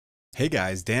Hey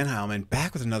guys, Dan Heilman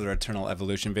back with another Eternal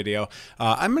Evolution video.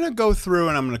 I'm going to go through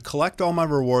and I'm going to collect all my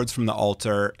rewards from the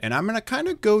altar, and I'm going to kind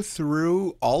of go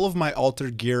through all of my altar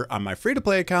gear on my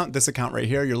free-to-play account, this account right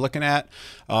here you're looking at,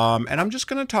 and I'm just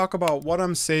going to talk about what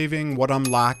I'm saving, what I'm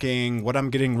locking, what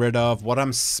I'm getting rid of, what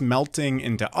I'm smelting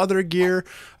into other gear.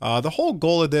 The whole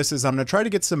goal of this is I'm going to try to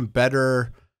get some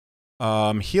better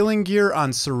healing gear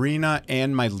on Serena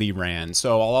and my Liran.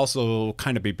 So I'll also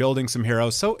kind of be building some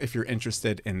heroes. So if you're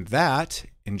interested in that,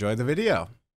 enjoy the video.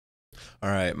 All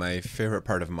right, my favorite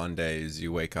part of Monday is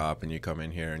you wake up and you come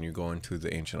in here and you go into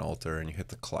the ancient altar and you hit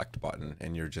the collect button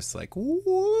and you're just like,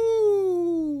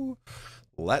 woo,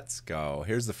 let's go.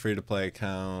 Here's the free to play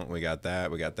account. We got that,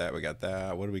 we got that, we got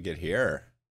that. What do we get here?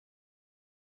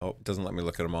 Oh, it doesn't let me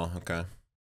look at them all. Okay.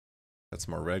 Got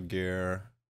some more red gear.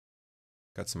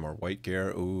 Got some more white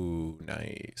gear. Ooh,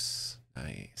 nice.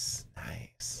 Nice.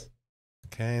 Nice.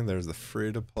 Okay, there's the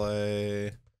free to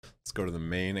play. Let's go to the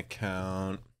main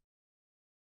account.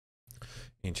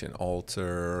 Ancient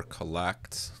altar,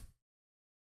 collect.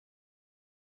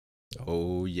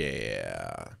 Oh,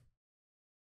 yeah.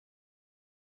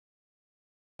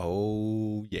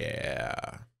 Oh,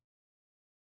 yeah.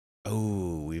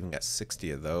 Oh, we even got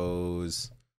 60 of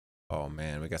those. Oh,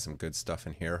 man, we got some good stuff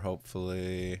in here,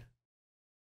 hopefully.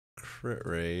 Crit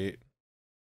rate.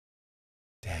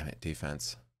 Damn it,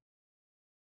 defense.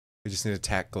 We just need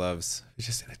attack gloves. We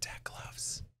just need attack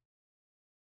gloves.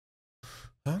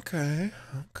 Okay,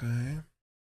 okay.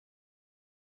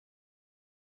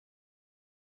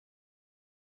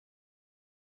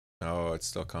 Oh, it's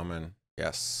still coming.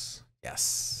 Yes,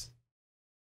 yes.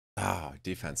 Oh,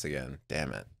 defense again.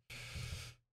 Damn it.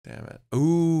 Damn it.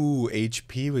 Ooh,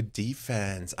 HP with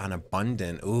defense on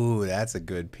abundant. Ooh, that's a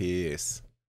good piece.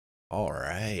 All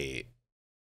right.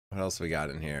 What else we got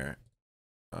in here?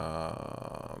 Okay.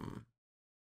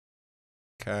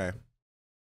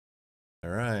 All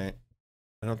right.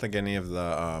 I don't think any of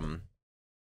the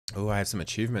oh, I have some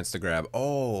achievements to grab.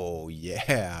 Oh,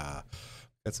 yeah.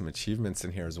 Got some achievements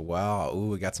in here as well.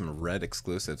 Ooh, we got some red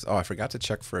exclusives. Oh, I forgot to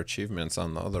check for achievements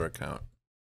on the other account.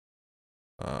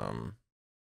 How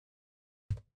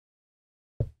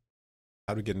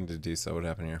do we get into DSO? What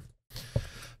happened here?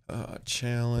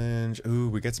 Challenge. Ooh,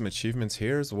 we get some achievements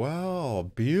here as well.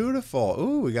 Beautiful.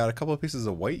 Ooh, we got a couple of pieces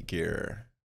of white gear.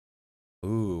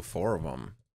 Ooh, 4 of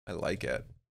them. I like it.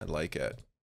 I like it.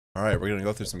 All right, we're going to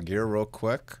go through some gear real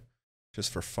quick.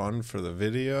 Just for fun for the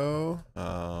video.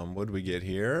 What do we get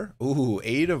here? Ooh,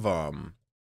 8 of them.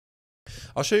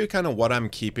 I'll show you kind of what I'm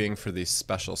keeping for these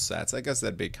special sets. I guess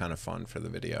that'd be kind of fun for the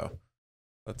video.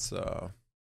 Let's,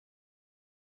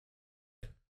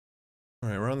 all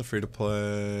right, we're on the free to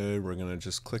play. We're going to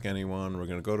just click anyone. We're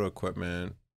going to go to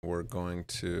equipment. We're going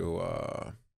to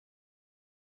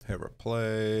hit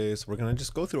replace. We're going to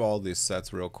just go through all these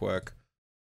sets real quick.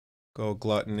 Go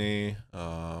gluttony.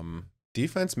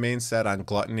 Defense main set on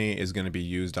gluttony is going to be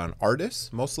used on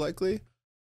artists, most likely.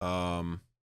 So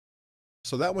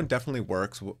that one definitely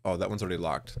works. Oh, that one's already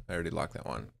locked. I already locked that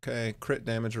one. Okay, crit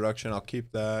damage reduction. I'll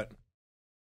keep that.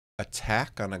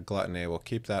 Attack on a gluttony, we'll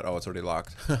keep that. Oh, it's already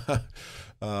locked.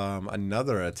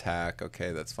 Another attack,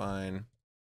 okay, that's fine.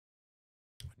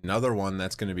 Another one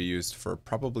that's going to be used for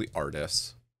probably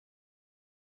artists.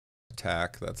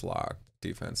 Attack, that's locked.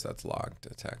 Defense, that's locked.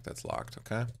 Attack, that's locked.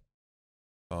 Okay.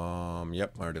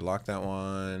 Yep, I already locked that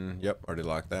one. Yep, already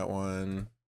locked that one.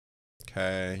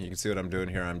 Okay, you can see what I'm doing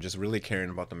here. I'm just really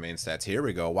caring about the main stats. Here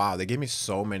we go. Wow, they gave me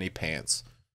so many pants.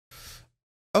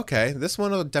 Okay, this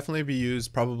one will definitely be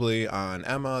used probably on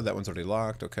Emma. That one's already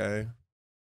locked. Okay.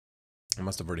 I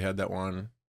must have already had that one.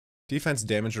 Defense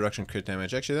damage reduction, crit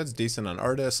damage. Actually, that's decent on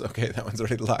artists. Okay, that one's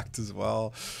already locked as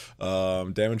well.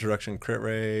 Damage reduction, crit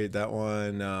rate. That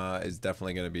one is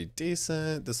definitely going to be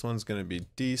decent. This one's going to be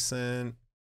decent.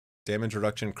 Damage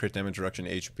reduction, crit damage reduction,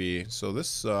 HP. So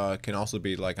this can also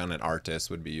be like on an artist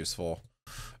would be useful.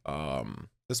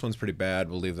 This one's pretty bad.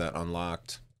 We'll leave that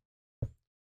unlocked.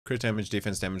 Crit damage,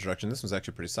 defense damage reduction. This one's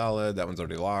actually pretty solid. That one's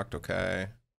already locked. Okay.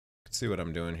 Let's see what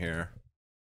I'm doing here.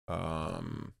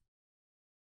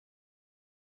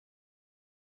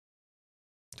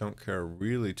 Don't care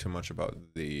really too much about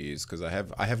these because I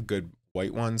have good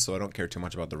white ones, so I don't care too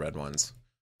much about the red ones.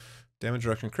 Damage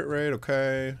reduction, crit rate.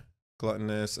 Okay.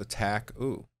 Gluttonous, attack.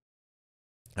 Ooh.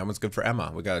 That one's good for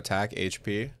Emma. We got attack,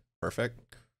 HP. Perfect.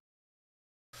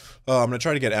 I'm going to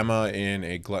try to get Emma in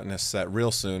a gluttonous set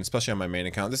real soon, especially on my main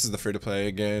account. This is the free to play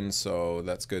again, so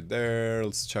that's good there.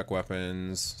 Let's check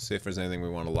weapons, see if there's anything we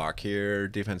want to lock here.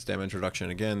 Defense damage reduction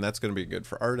again, that's going to be good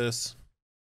for artists.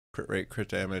 Crit rate, crit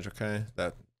damage, okay.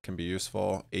 That can be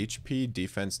useful. HP,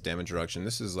 defense, damage reduction.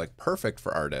 This is like perfect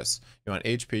for artists. You want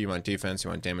HP, you want defense, you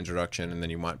want damage reduction, and then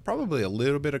you want probably a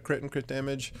little bit of crit and crit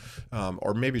damage,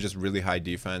 or maybe just really high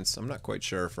defense. I'm not quite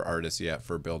sure for artists yet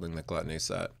for building the gluttony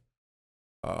set.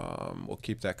 We'll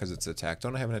keep that because it's attack.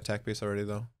 Don't I have an attack base already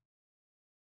though?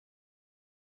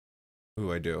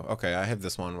 Ooh, I do. Okay, I have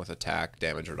this one with attack,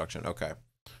 damage reduction. Okay.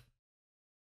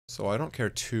 So I don't care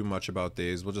too much about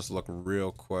these. We'll just look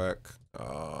real quick.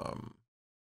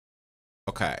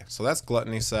 Okay, so that's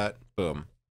gluttony set. Boom.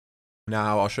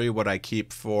 Now I'll show you what I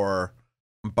keep for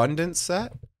abundance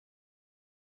set.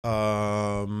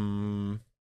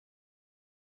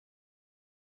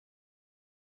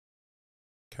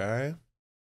 Okay.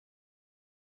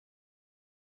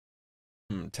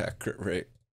 Attack crit rate.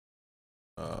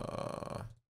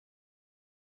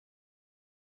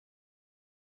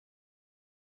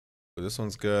 This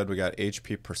one's good. We got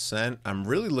HP percent. I'm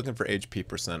really looking for HP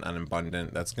percent on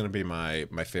abundant. That's going to be my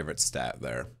favorite stat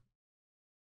there.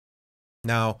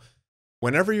 Now,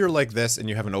 whenever you're like this and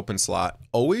you have an open slot,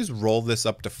 always roll this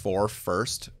up to 4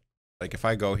 first. Like if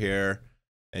I go here,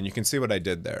 and you can see what I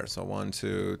did there. So 1,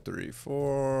 2, 3,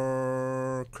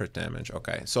 4, crit damage.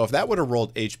 Okay, so if that would have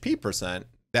rolled HP percent,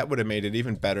 that would have made it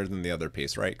even better than the other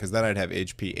piece, right? Because then I'd have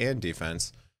HP and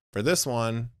defense. For this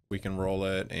one, we can roll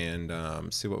it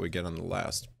and see what we get on the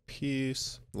last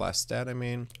piece. Last stat, I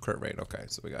mean. Crit rate, okay.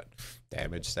 So we got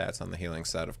damage stats on the healing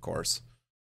set, of course.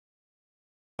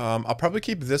 I'll probably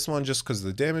keep this one just because of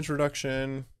the damage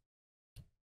reduction.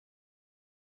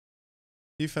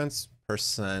 Defense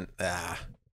percent.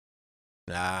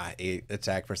 8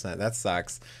 attack percent. That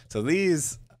sucks. So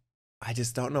these, I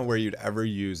just don't know where you'd ever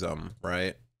use them,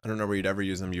 right? I don't know where you'd ever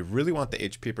use them. You really want the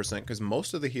HP percent because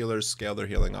most of the healers scale their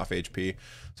healing off HP.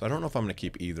 So I don't know if I'm going to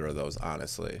keep either of those,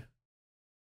 honestly.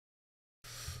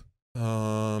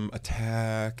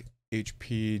 Attack,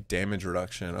 HP, damage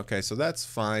reduction. Okay, so that's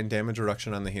fine. Damage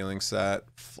reduction on the healing set.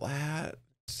 Flat,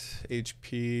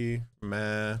 HP,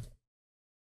 meh.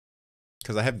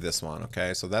 Because I have this one,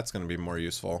 okay? So that's going to be more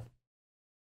useful.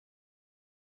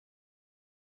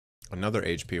 Another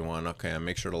HP one. Okay, I'll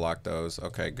make sure to lock those.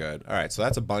 Okay, good. All right, so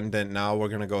that's abundant. Now we're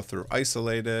going to go through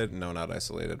isolated. No, not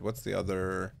isolated. What's the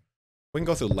other? We can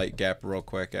go through light gap real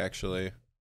quick, actually.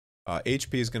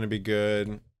 HP is going to be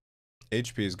good.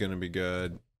 HP is going to be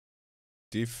good.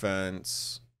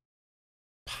 Defense.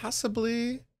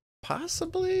 Possibly.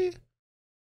 Possibly.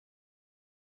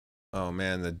 Oh,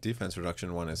 man, the defense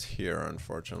reduction one is here,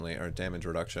 unfortunately. Or damage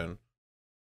reduction.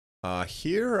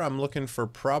 Here, I'm looking for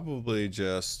probably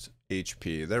just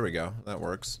HP. There we go. That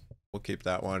works. We'll keep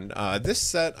that one. This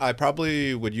set I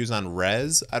probably would use on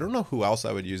Res. I don't know who else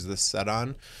I would use this set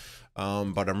on.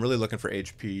 But I'm really looking for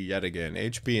HP yet again.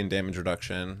 HP and damage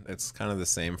reduction. It's kind of the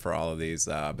same for all of these.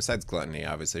 Besides Gluttony,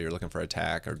 obviously, you're looking for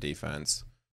attack or defense.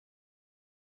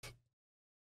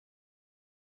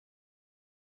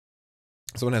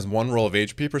 So when it has one roll of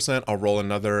HP percent, I'll roll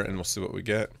another and we'll see what we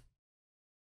get.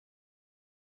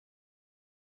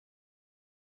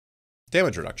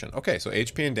 Damage reduction. Okay, so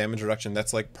HP and damage reduction,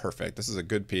 that's like perfect. This is a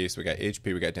good piece. We got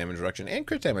HP, we got damage reduction, and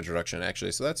crit damage reduction,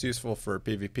 actually. So that's useful for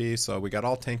PvP. So we got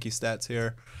all tanky stats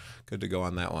here. Good to go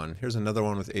on that one. Here's another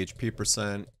one with HP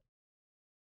percent.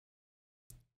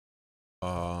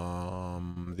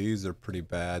 These are pretty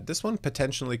bad. This one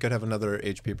potentially could have another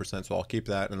HP percent, so I'll keep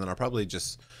that. And then I'll probably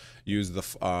just use the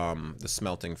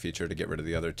smelting feature to get rid of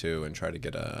the other two and try to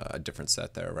get a different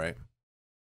set there, right?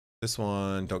 This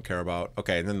one, don't care about.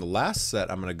 Okay, and then the last set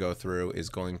I'm going to go through is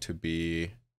going to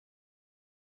be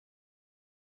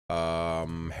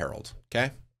Herald,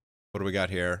 okay? What do we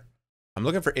got here? I'm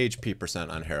looking for HP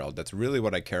percent on Herald. That's really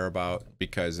what I care about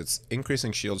because it's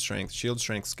increasing shield strength. Shield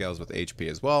strength scales with HP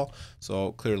as well,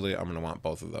 so clearly I'm going to want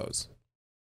both of those.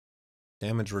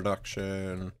 Damage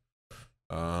reduction.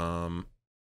 What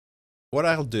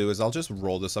I'll do is I'll just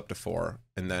roll this up to 4,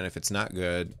 and then if it's not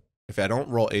good, if I don't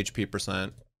roll HP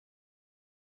percent,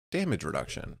 damage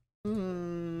reduction.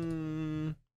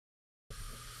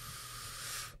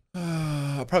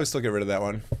 I'll probably still get rid of that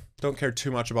one. Don't care too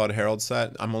much about a Herald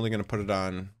set. I'm only going to put it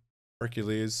on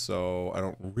Hercules, so I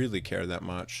don't really care that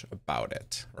much about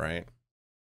it, right?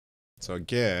 So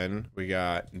again, we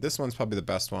got, this one's probably the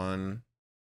best one.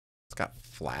 It's got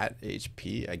flat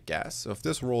HP, I guess. So if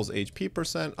this rolls HP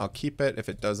percent, I'll keep it. If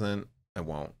it doesn't, I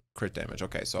won't. Crit damage.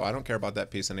 Okay, so I don't care about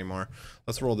that piece anymore.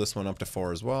 Let's roll this one up to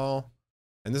 4 as well.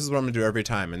 And this is what I'm going to do every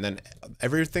time. And then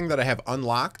everything that I have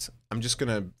unlocked, I'm just going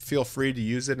to feel free to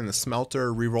use it in the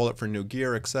smelter, re-roll it for new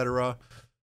gear, etc.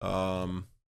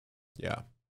 Yeah.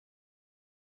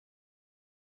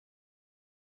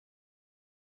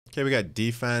 Okay, we got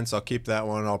defense. I'll keep that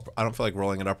one. I don't feel like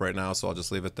rolling it up right now, so I'll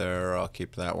just leave it there. I'll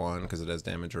keep that one because it has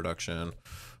damage reduction.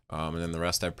 And then the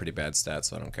rest have pretty bad stats,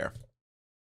 so I don't care.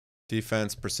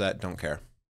 Defense, percent, don't care.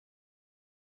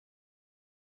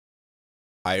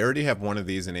 I already have one of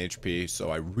these in HP,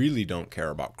 so I really don't care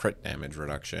about crit damage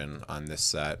reduction on this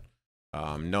set.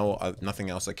 Nothing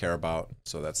else I care about,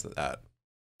 so that's that.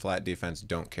 Flat defense,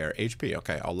 don't care. HP,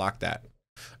 okay, I'll lock that.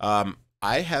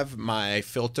 I have my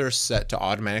filter set to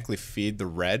automatically feed the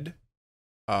red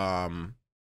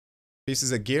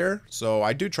pieces of gear, so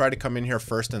I do try to come in here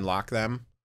first and lock them.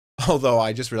 Although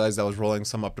I just realized I was rolling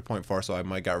some up to 0.4, so I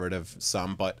might got rid of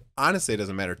some, but honestly it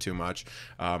doesn't matter too much.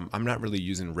 I'm not really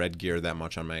using red gear that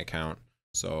much on my account,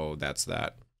 so that's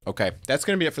that. Okay, that's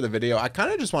going to be it for the video. I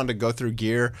kind of just wanted to go through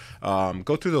gear,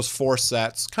 go through those 4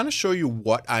 sets, kind of show you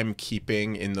what I'm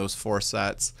keeping in those 4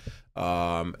 sets.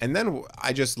 And then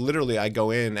I just literally, I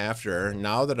go in after,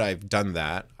 now that I've done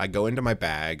that, I go into my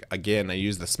bag, again, I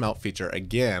use the Smelt feature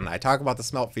again, I talk about the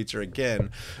Smelt feature again,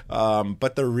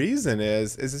 but the reason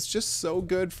is it's just so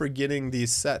good for getting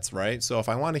these sets, right? So if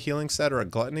I want a healing set or a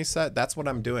gluttony set, that's what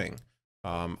I'm doing.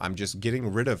 I'm just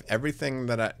getting rid of everything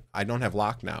that I don't have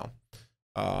locked now.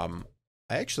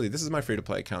 This is my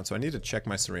free-to-play account, so I need to check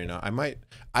my Serena.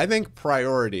 I think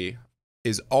priority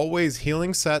is always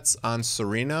healing sets on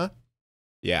Serena.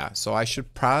 Yeah, so I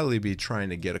should probably be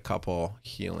trying to get a couple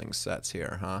healing sets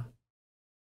here, huh?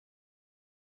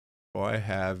 So I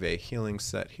have a healing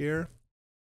set here.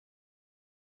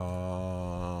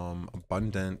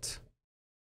 Abundant.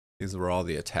 These were all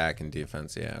the attack and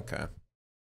defense. Yeah, okay.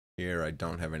 Here I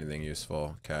don't have anything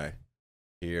useful. Okay.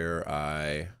 Here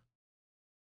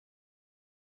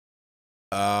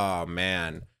oh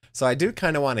man. So I do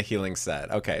kind of want a healing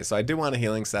set. Okay, so I do want a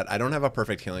healing set. I don't have a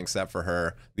perfect healing set for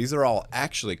her. These are all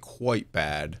actually quite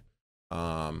bad.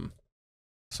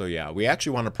 So yeah, we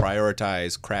actually want to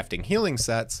prioritize crafting healing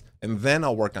sets, and then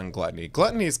I'll work on gluttony.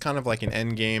 Gluttony is kind of like an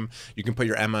end game. You can put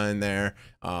your Emma in there,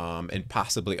 and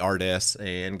possibly Artis,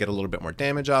 and get a little bit more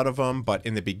damage out of them. But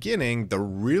in the beginning, the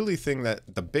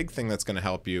big thing that's going to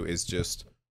help you is just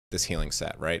this healing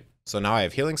set, right? So now I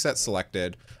have healing set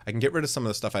selected. I can get rid of some of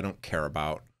the stuff I don't care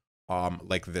about.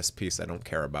 Like this piece I don't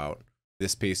care about.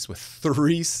 This piece with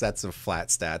 3 sets of flat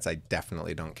stats I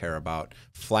definitely don't care about.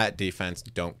 Flat defense,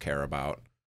 don't care about.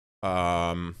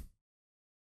 I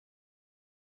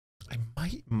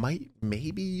might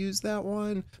maybe use that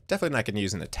one. Definitely not going to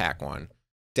use an attack one.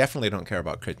 Definitely don't care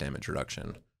about crit damage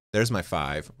reduction. There's my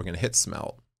 5. We're going to hit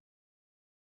Smelt.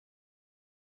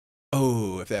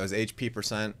 Oh, if that was HP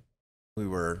percent, we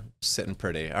were sitting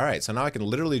pretty. All right, so now I can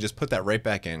literally just put that right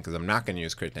back in because I'm not going to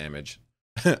use crit damage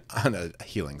on a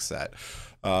healing set.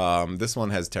 This one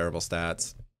has terrible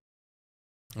stats.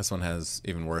 This one has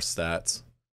even worse stats.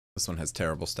 This one has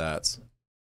terrible stats.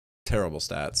 Terrible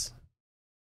stats.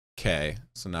 Okay,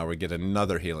 so now we get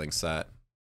another healing set.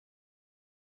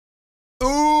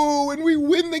 Ooh, and we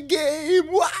win the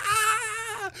game! Wah!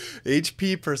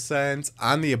 HP percent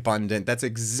on the abundant. That's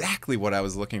exactly what I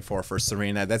was looking for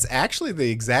Serena. That's actually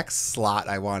the exact slot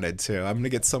I wanted to. I'm gonna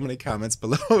get so many comments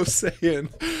below saying,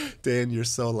 Dan, you're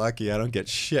so lucky I don't get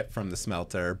shit from the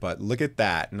smelter. But look at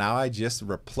that. Now I just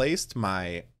replaced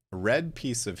my red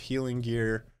piece of healing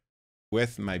gear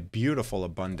with my beautiful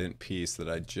abundant piece that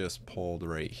I just pulled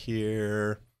right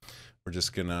here. We're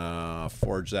just gonna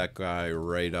forge that guy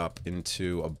right up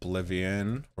into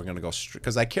oblivion. We're gonna go straight,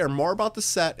 because I care more about the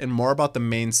set and more about the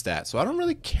main stat. So I don't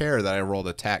really care that I rolled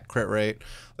attack crit rate.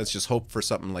 Let's just hope for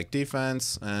something like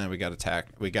defense. And we got attack,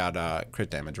 we got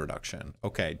crit damage reduction.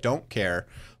 Okay, don't care.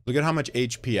 Look at how much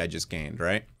HP I just gained,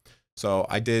 right? So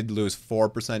I did lose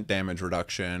 4% damage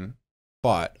reduction,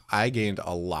 but I gained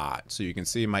a lot. So you can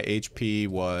see my HP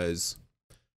was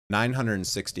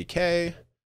 960k.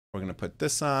 We're going to put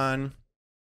this on.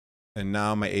 And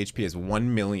now my HP is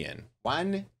 1 million.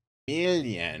 1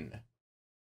 million.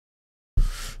 It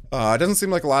doesn't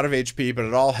seem like a lot of HP, but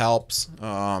it all helps.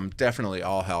 Definitely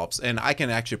all helps. And I can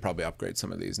actually probably upgrade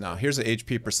some of these. Now, here's the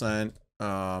HP percent.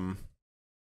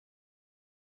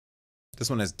 This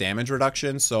one has damage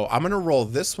reduction. So I'm going to roll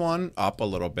this one up a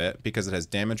little bit because it has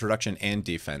damage reduction and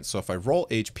defense. So if I roll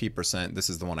HP percent, this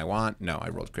is the one I want. No, I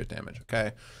rolled crit damage.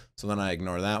 Okay. So then I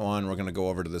ignore that one. We're going to go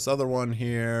over to this other one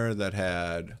here that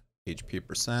had HP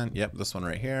percent. Yep, this one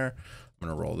right here. I'm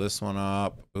going to roll this one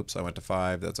up. Oops, I went to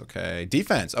 5. That's okay.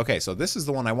 Defense. Okay, so this is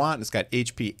the one I want. It's got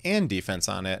HP and defense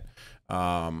on it.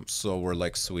 So we're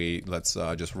like, sweet. Let's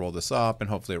just roll this up and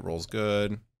hopefully it rolls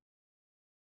good.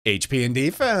 HP and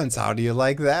defense. How do you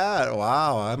like that?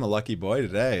 Wow, I'm a lucky boy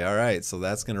today. All right, so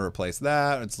that's going to replace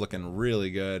that. It's looking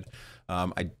really good.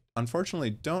 unfortunately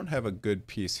don't have a good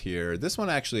piece here. This one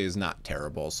actually is not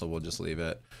terrible, so we'll just leave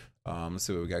it. Let's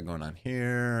see what we got going on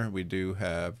here. We do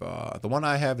have, the one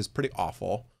I have is pretty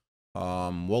awful.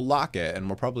 We'll lock it, and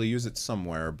we'll probably use it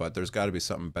somewhere, but there's got to be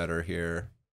something better here.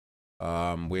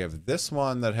 We have this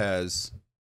one that has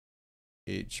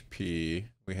HP.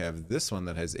 We have this one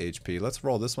that has HP. Let's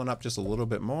roll this one up just a little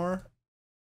bit more.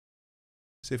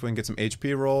 See if we can get some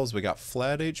HP rolls. We got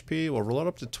flat HP. We'll roll it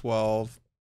up to 12.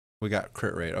 We got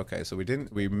crit rate. Okay, so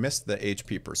we missed the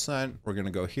HP percent. We're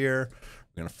gonna go here.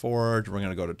 We're gonna forge. We're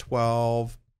gonna go to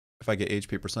 12. If I get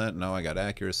HP percent, no, I got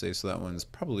accuracy, so that one's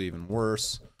probably even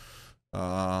worse.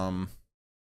 Probably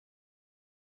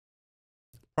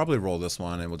roll this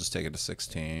one and we'll just take it to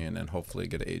 16 and hopefully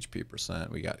get an HP percent.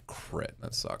 We got crit.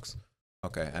 That sucks.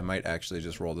 Okay, I might actually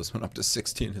just roll this one up to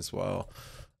 16 as well.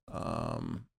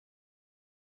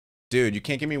 Dude, you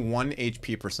can't give me 1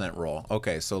 HP percent roll.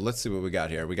 Okay, so let's see what we got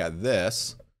here. We got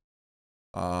this.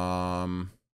 I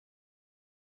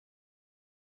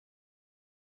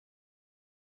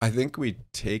think we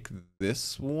take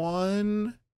this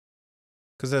one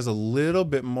because it has a little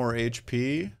bit more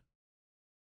HP.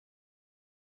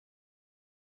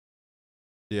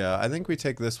 Yeah, I think we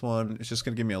take this one. It's just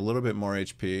going to give me a little bit more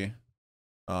HP.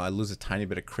 I lose a tiny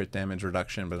bit of crit damage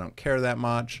reduction, but I don't care that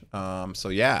much. So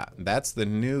yeah, that's the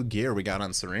new gear we got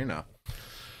on Serena.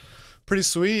 Pretty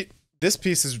sweet. This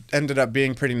piece has ended up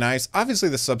being pretty nice. Obviously,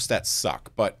 the substats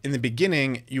suck, but in the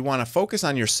beginning, you want to focus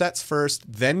on your sets first,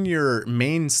 then your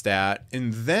main stat,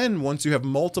 and then once you have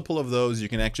multiple of those, you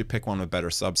can actually pick one with better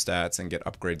substats and get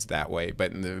upgrades that way.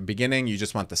 But in the beginning, you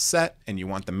just want the set and you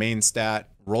want the main stat.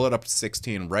 Roll it up to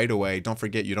 16 right away. Don't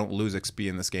forget, you don't lose XP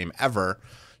in this game ever.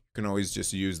 You can always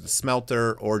just use the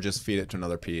smelter or just feed it to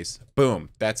another piece. Boom.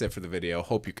 That's it for the video.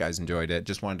 Hope you guys enjoyed it.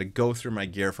 Just wanted to go through my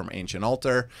gear from Ancient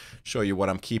Altar, show you what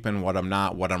I'm keeping, what I'm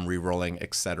not, what I'm re-rolling,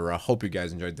 etc. Hope you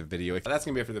guys enjoyed the video. That's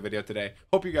going to be it for the video today.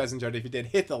 Hope you guys enjoyed it. If you did,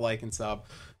 hit the like and sub.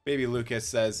 Baby Lucas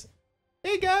says,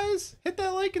 hey guys, hit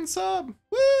that like and sub.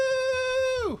 Woo!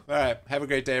 All right. Have a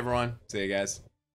great day, everyone. See you guys.